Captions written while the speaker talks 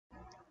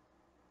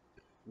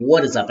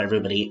What is up,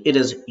 everybody? It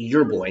is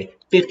your boy,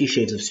 50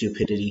 Shades of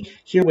Stupidity,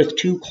 here with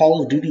two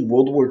Call of Duty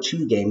World War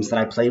II games that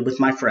I played with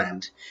my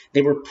friend.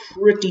 They were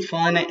pretty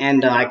fun,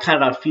 and I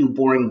cut out a few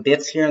boring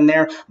bits here and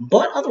there,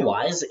 but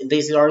otherwise,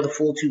 these are the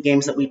full two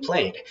games that we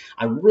played.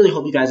 I really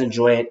hope you guys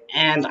enjoy it,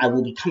 and I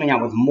will be coming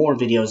out with more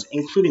videos,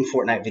 including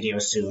Fortnite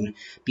videos soon,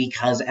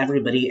 because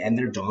everybody and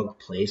their dog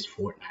plays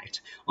Fortnite.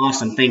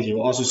 Awesome, thank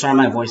you. Also, sorry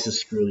my voice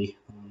is screwy.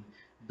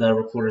 The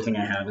recorder thing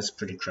I have is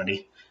pretty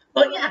cruddy.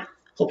 But yeah.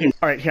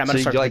 Alright, here, I'm gonna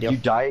start the video.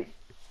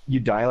 You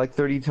die like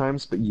 30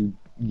 times, but you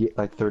get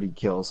like 30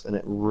 kills, and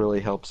it really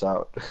helps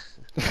out.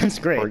 That's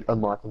great. For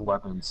unlocking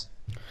weapons.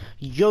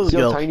 Yo, See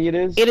how tiny it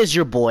is? It is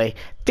your boy,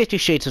 50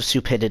 Shades of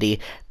Stupidity,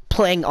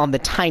 playing on the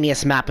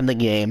tiniest map in the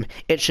game.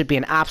 It should be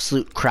an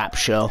absolute crap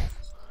show.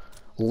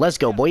 Let's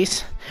go,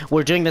 boys.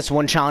 We're doing this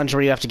one challenge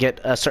where you have to get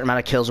a certain amount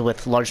of kills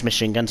with large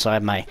machine guns, so I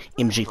have my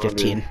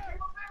MG15.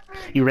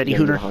 You ready,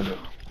 Hooter?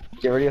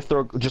 Get ready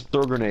to just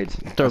throw grenades.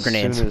 Throw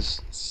grenades. Soon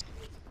as...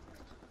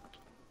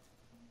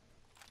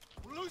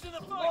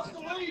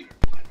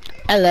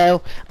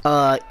 Hello,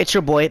 it's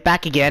your boy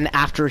back again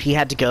after he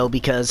had to go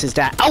because his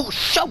dad. Oh,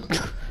 shoot!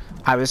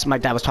 My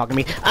dad was talking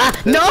to me.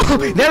 Ah, no!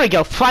 There we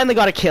go. Finally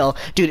got a kill,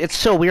 dude. It's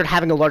so weird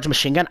having a large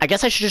machine gun. I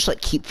guess I should just like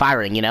keep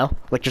firing, you know,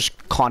 like just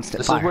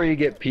constant fire. This is where you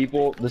get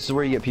people. This is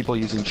where you get people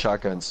using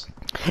shotguns.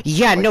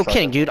 Yeah, like no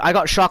kidding, dude. I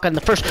got shotgun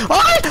the first.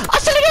 Oh,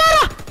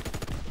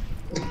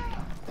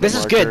 this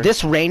is good.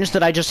 This range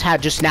that I just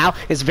had just now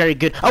is very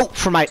good. Oh,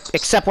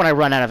 except when I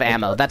run out of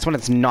ammo. That's when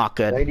it's not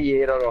good.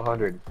 98 out of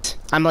 100.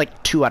 I'm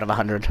like 2 out of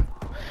 100.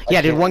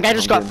 Yeah, dude, one guy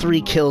just got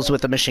 3 kills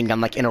with a machine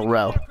gun, like, in a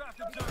row.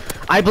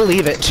 I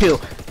believe it, too.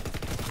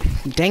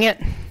 Dang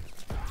it.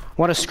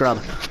 What a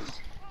scrub.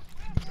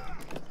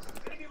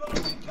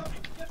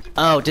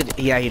 Oh,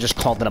 yeah, he just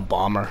called in a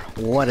bomber.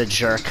 What a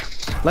jerk.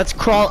 Let's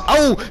crawl.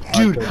 Oh,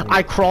 dude,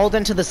 I crawled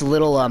into this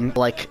little,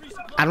 like,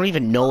 I don't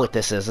even know what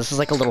this is. This is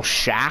like a little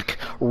shack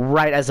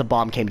right as a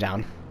bomb came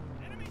down.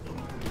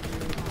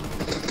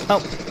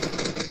 Oh.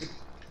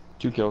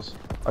 2 kills.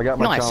 I got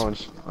my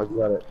challenge. I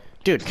got it.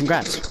 Dude,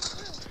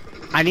 congrats.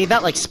 I need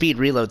that like speed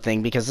reload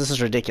thing because this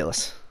is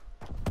ridiculous.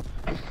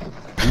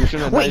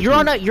 Wait, you're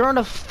on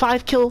a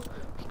 5 kill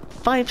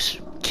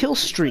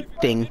streak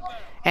thing,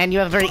 and you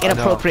have a very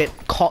inappropriate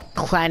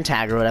clan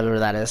tag or whatever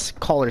that is.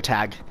 Caller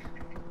tag.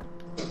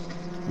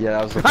 Yeah,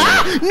 that was the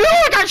No,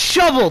 I got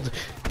shoveled!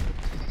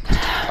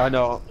 I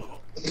know.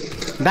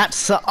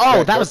 That's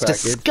that was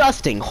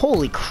disgusting.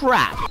 Holy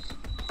crap.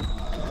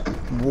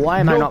 Why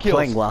am I not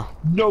playing well?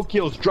 No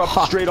kills.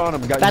 Drop straight on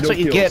him, guys. That's what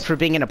you get for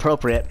being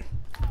inappropriate.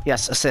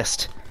 Yes,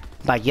 assist.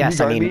 By yes,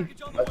 I mean.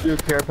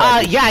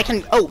 Yeah, I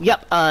can. Oh,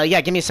 yep.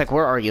 Yeah, give me a sec.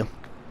 Where are you?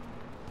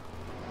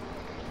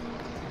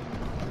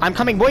 I'm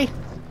coming, boy.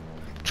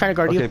 Trying to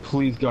guard you. Okay,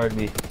 please guard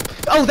me.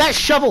 Oh, that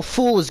shovel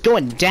fool is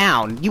going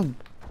down.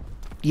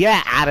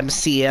 Yeah,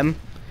 Adamcm,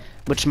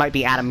 which might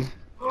be Adam.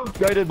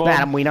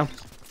 Adam, we know.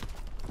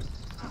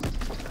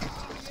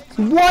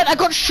 What? I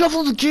got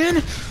shoveled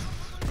again?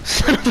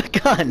 Son of a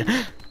gun.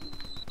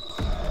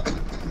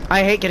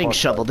 I hate getting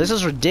shoveled. This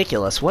is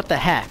ridiculous. What the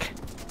heck?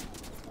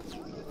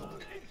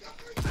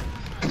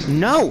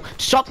 No!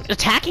 Stop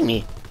attacking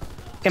me!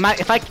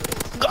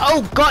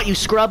 Oh, got you,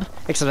 scrub!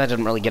 Except I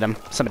didn't really get him.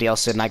 Somebody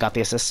else did, and I got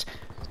the assist.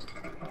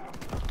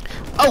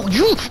 Oh,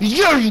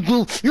 yeah, you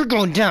go! You're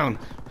going down!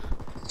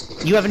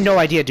 You have no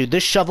idea, dude.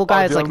 This shovel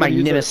guy is like my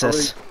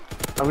nemesis.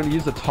 I'm gonna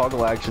use the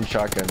toggle action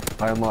shotgun.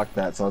 I unlocked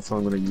that, so that's what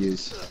I'm gonna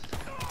use.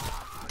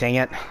 Dang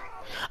it.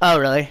 Oh,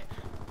 really?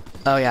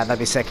 Oh, yeah, that'd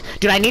be sick.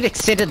 Dude, I need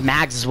extended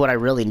mags is what I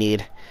really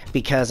need.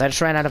 Because I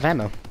just ran out of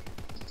ammo.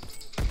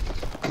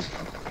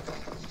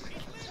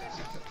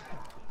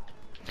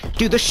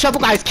 Dude, the shovel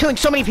guy is killing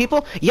so many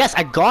people! Yes,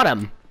 I got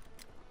him!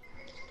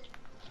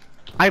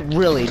 I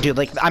really, dude,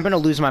 like, I'm gonna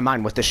lose my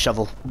mind with this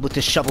shovel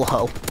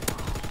hoe.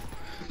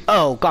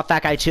 Oh, got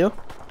that guy too?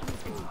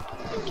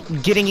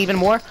 Getting even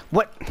more?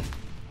 What?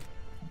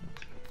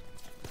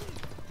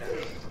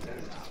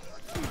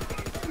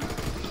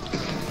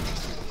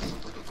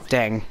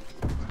 Dang.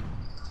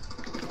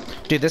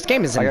 Dude, this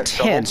game is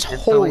intense.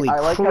 Holy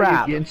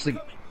crap.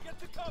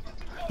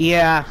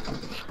 Yeah.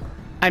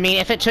 I mean,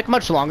 if it took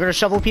much longer to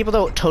shovel people,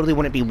 though, it totally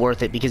wouldn't be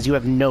worth it because you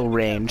have no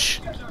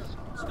range.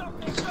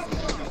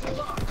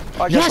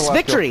 Yes,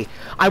 victory!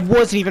 I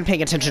wasn't even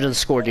paying attention to the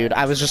score, dude.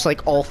 I was just,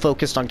 like, all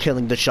focused on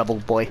killing the shovel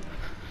boy.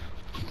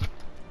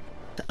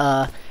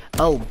 Oh,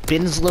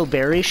 Binslow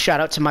Berry. Shout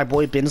out to my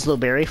boy Binslow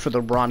Berry for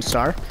the Bronze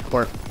Star.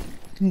 Or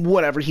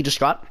whatever he just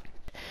got.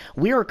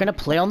 We are going to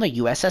play on the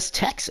USS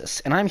Texas,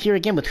 and I'm here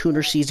again with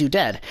Hooner Sees You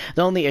Dead.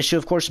 The only issue,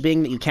 of course,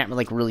 being that you can't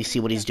like really see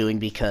what he's doing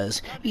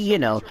because, you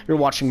know, you're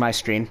watching my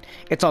screen.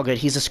 It's all good.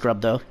 He's a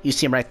scrub, though. You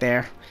see him right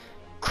there,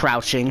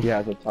 crouching. Yeah,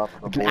 at the top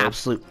of the board. An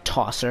absolute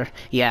tosser.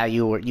 Yeah,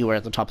 you were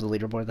at the top of the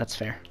leaderboard. That's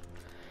fair.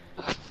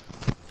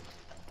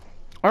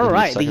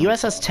 Alright, the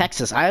USS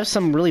Texas. I have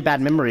some really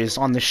bad memories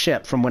on this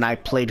ship from when I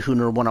played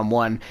Hooner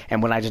one-on-one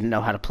and when I didn't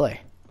know how to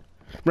play.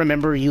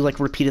 Remember you, like,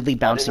 repeatedly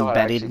bouncing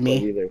betted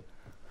me?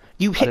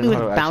 You hit me with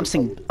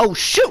bouncing. Oh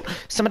shoot!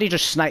 Somebody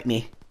just sniped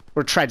me.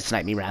 Or tried to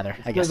snipe me, rather.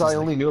 I guess. Because I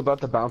only knew about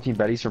the bounty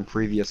Bettys from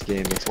previous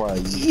game. That's why I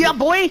used Yeah, it.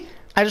 boy!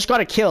 I just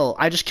got a kill.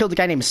 I just killed the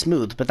guy named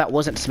Smooth, but that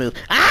wasn't Smooth.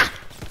 Ah!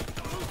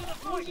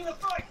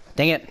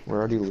 Dang it. We're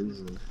already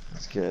losing.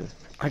 That's good.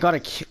 I got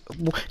a kill.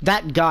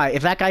 That guy,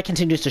 if that guy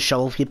continues to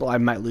shovel people, I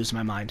might lose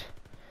my mind.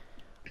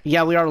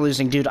 Yeah, we are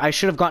losing, dude. I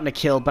should have gotten a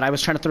kill, but I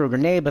was trying to throw a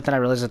grenade, but then I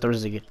realized that there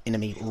was an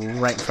enemy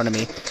right in front of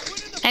me.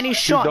 And he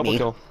shot me.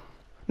 Kill.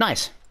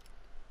 Nice.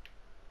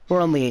 We're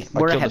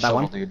ahead by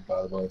one. Dude,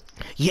 by the way.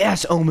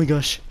 Yes, oh my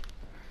gosh.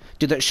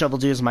 Dude, that shovel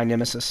dude is my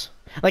nemesis.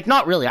 Like,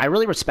 not really. I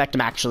really respect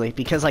him, actually,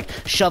 because, like,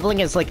 shoveling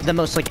is, like, the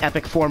most, like,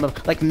 epic form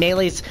of, like,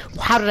 melee's...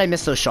 How did I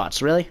miss those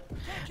shots, really?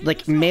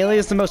 Like, melee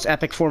is the most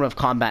epic form of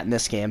combat in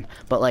this game,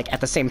 but, like,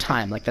 at the same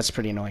time, like, that's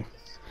pretty annoying.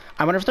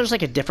 I wonder if there's,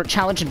 like, a different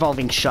challenge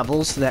involving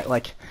shovels that,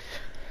 like...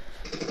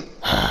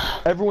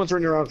 Everyone's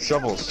running around with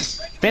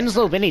shovels.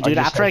 Binslow Vinny, dude,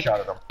 after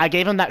headshotted him. I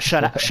gave him that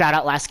shout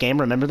out last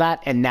game, remember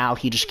that? And now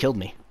he just killed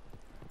me.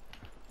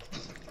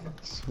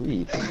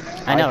 Sweet.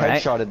 I know,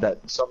 right? headshotted that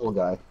shovel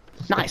guy.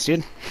 Nice,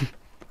 dude.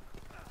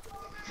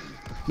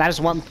 That is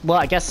one... Well,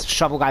 I guess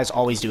shovel guys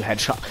always do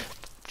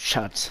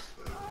shots.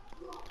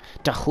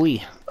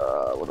 Dahui.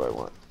 What do I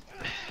want?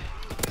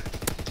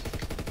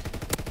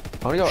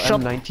 I want to go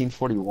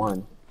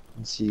M1941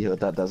 and see what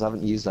that does. I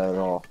haven't used that at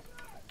all.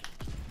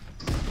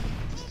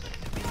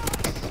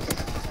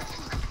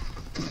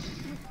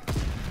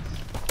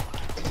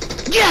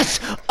 Yes!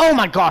 Oh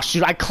my gosh,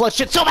 dude, I clutched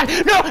it so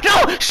bad.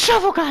 No!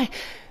 Shovel guy!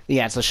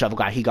 Yeah, it's the shovel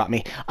guy. He got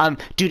me.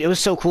 Dude, it was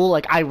so cool.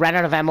 Like, I ran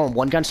out of ammo on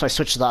one gun, so I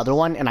switched to the other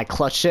one, and I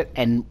clutched it,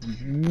 and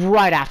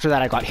right after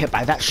that, I got hit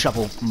by that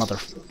shovel mother...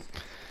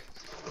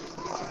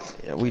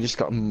 Yeah, we just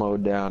got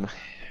mowed down.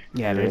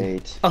 Yeah, Great.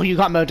 dude. Oh, you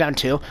got mowed down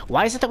too?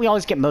 Why is it that we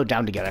always get mowed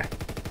down together?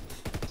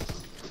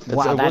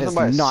 Wow, that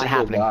is not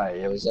happening. Guy.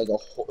 It was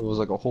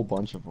like a whole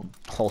bunch of them.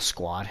 Whole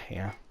squad,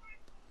 yeah.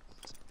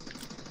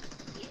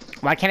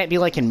 Why can't it be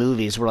like in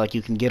movies where like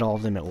you can get all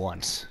of them at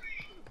once?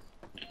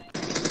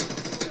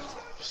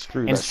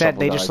 Screw Instead,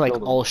 they that just like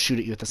all shoot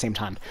at you at the same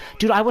time.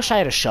 Dude, I wish I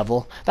had a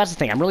shovel. That's the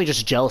thing. I'm really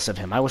just jealous of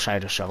him. I wish I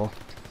had a shovel.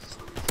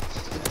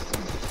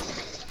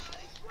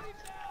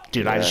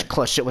 Dude, I just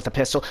clutched it with a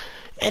pistol.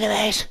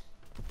 Enemies!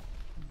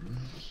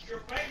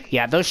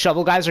 Yeah, those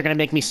shovel guys are gonna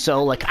make me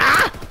so, like,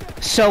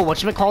 so,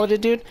 whatchamacallit,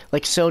 dude?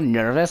 Like, so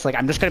nervous. Like,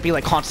 I'm just gonna be,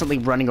 like, constantly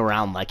running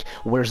around, like,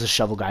 where's the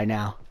shovel guy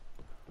now?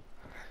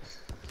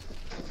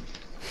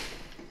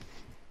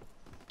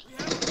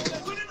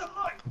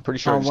 I'm pretty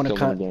sure I just killed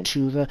him again.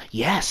 To the...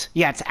 Yes!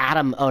 Yeah, it's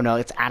Adam... Oh, no,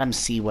 it's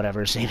Adamcm,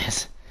 whatever his name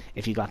is.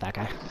 If you got that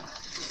guy.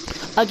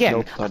 Again,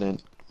 Nope, I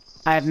didn't.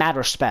 I have mad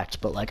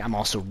respect, but, like, I'm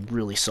also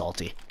really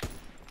salty.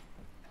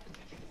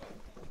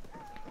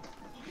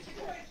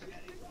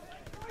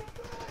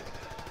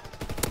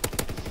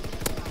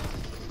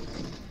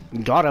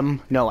 Got him.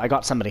 No, I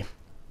got somebody.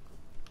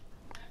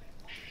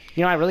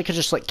 You know, I really could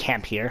just, like,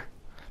 camp here.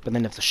 But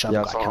then if the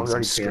shovel guy comes,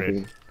 I'm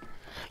screwed.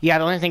 Yeah,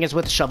 the only thing is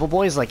with shovel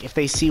boys, like, if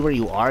they see where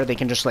you are, they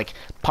can just, like,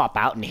 pop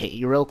out and hit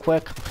you real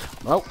quick.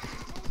 Oh.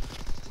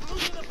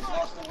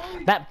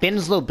 That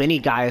Binslow Binny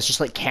guy is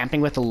just, like,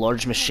 camping with a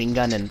large machine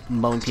gun and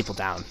mowing people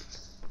down.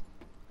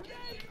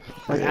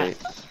 Like,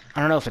 I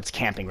don't know if it's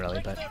camping,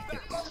 really, but...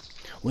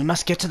 We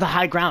must get to the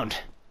high ground.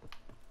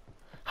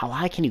 How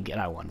high can you get,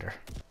 I wonder?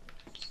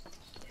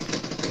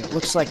 It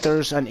looks like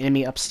there's an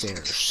enemy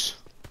upstairs.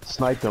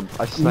 Sniped him.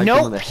 I sniped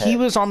him in the head. Nope, he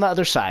was on the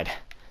other side.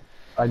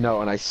 I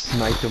know, and I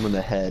sniped him in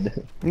the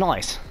head.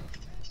 Nice.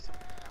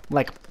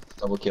 Like,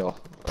 Double kill.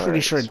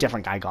 pretty sure a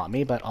different guy got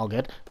me, but all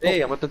good.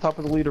 Hey, I'm at the top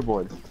of the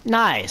leaderboard.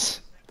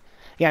 Nice.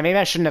 Yeah, maybe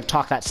I shouldn't have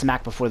talked that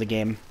smack before the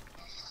game.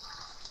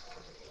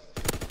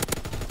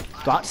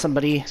 Got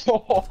somebody.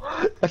 Oh,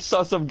 I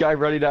saw some guy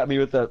running at me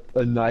with a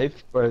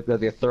knife, or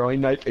like a throwing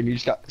knife, and he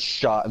just got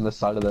shot in the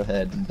side of the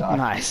head and died.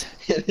 Nice.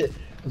 It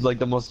was like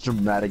the most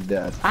dramatic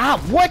death.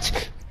 Ah,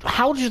 what?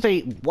 How did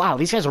they... Wow,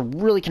 these guys are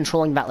really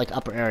controlling that, like,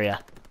 upper area.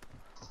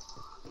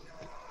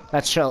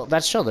 That's chill.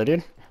 That's chill, though,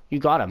 dude. You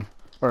got him.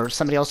 Or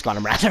somebody else got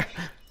him, rather.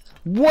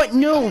 What?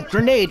 No!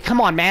 Grenade!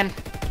 Come on, man!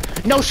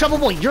 No, Shovel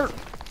Boy, you're...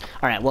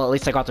 Alright, well, at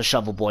least I got the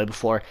Shovel Boy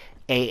before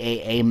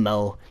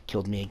Mo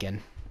killed me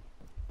again.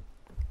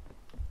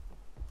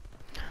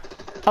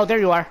 Oh, there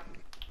you are.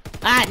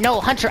 Ah, no,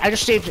 Hunter, I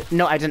just saved...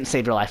 No, I didn't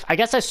save your life. I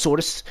guess I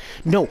sort of...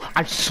 No,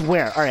 I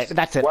swear. Alright,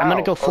 that's it. Wow, I'm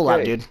gonna go full out,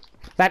 okay. dude.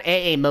 That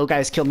Mo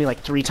guy's killed me like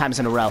 3 times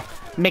in a row.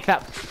 Make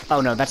that... Oh,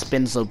 no, that's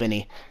Binslow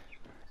Binny.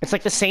 It's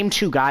like the same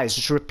 2 guys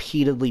just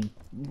repeatedly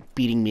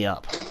beating me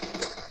up.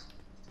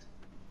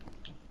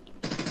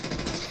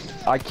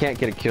 I can't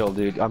get a kill,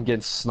 dude. I'm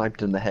getting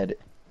sniped in the head.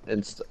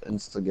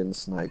 Insta getting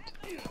sniped.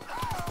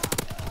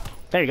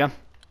 There you go.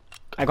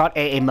 I got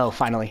Mo,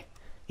 finally.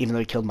 Even though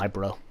he killed my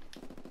bro.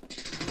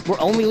 We're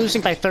only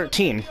losing by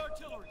 13.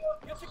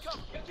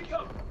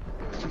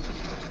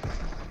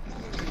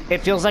 It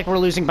feels like we're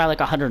losing by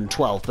like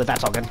 112, but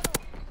that's all good.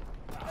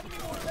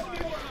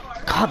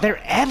 God,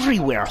 they're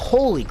everywhere.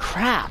 Holy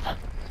crap.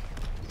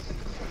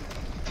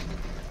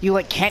 You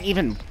like can't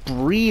even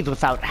breathe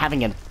without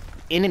having an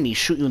enemy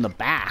shoot you in the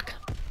back.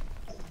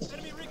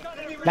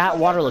 That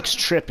water looks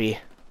trippy.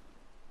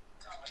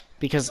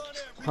 Because,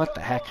 what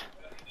the heck?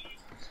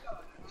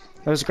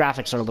 Those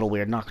graphics are a little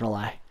weird, not gonna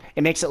lie.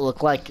 It makes it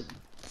look like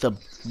the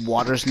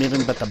water's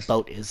moving, but the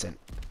boat isn't,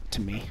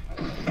 to me.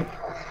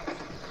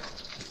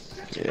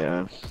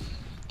 Yeah.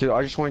 Dude,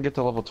 I just want to get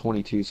to level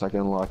 22 so I can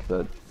unlock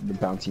the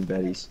bouncing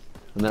betties.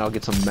 And then I'll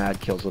get some mad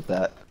kills with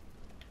that.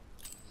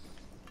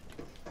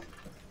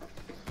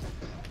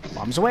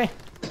 Bombs away.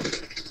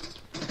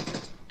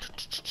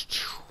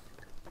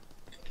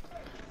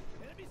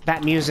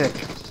 That music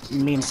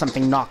means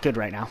something not good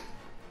right now.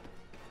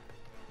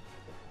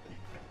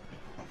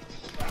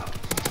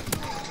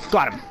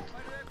 Got him.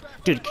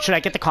 Dude, should I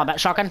get the combat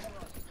shotgun?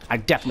 I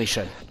definitely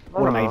should.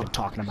 What am I even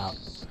talking about?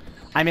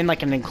 I'm in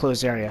like an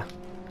enclosed area.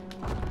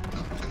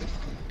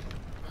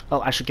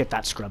 Oh, I should get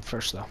that scrub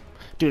first though.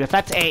 Dude, if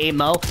that's AA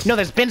Mo. No,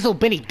 there's Benzo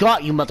Benny.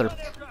 Got you, mother.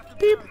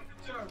 Beep.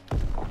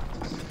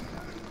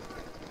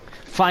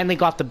 Finally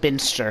got the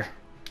Binster.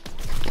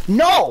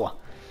 No!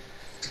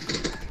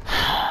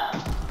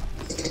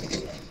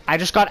 I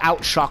just got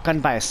out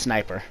shotgunned by a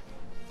sniper.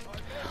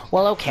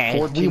 Well,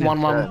 okay. We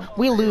won one.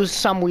 We lose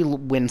some, we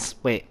win.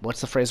 Wait,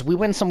 what's the phrase? We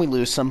win some, we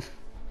lose some.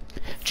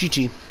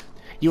 GG.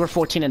 You were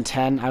 14 and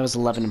 10. I was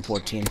 11 and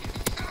 14.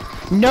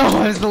 No,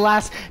 I was the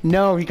last.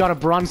 No, he got a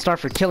bronze star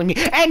for killing me.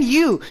 And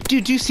you!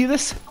 Dude, do you see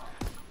this?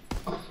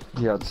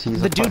 Yeah,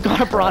 the dude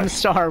got a bronze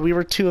star. We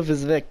were 2 of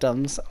his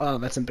victims. Oh,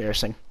 that's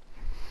embarrassing.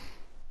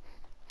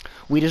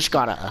 We just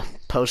got a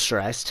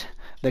posterized.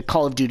 The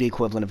Call of Duty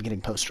equivalent of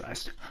getting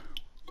posterized.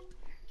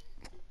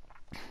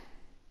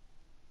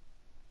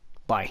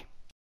 Bye.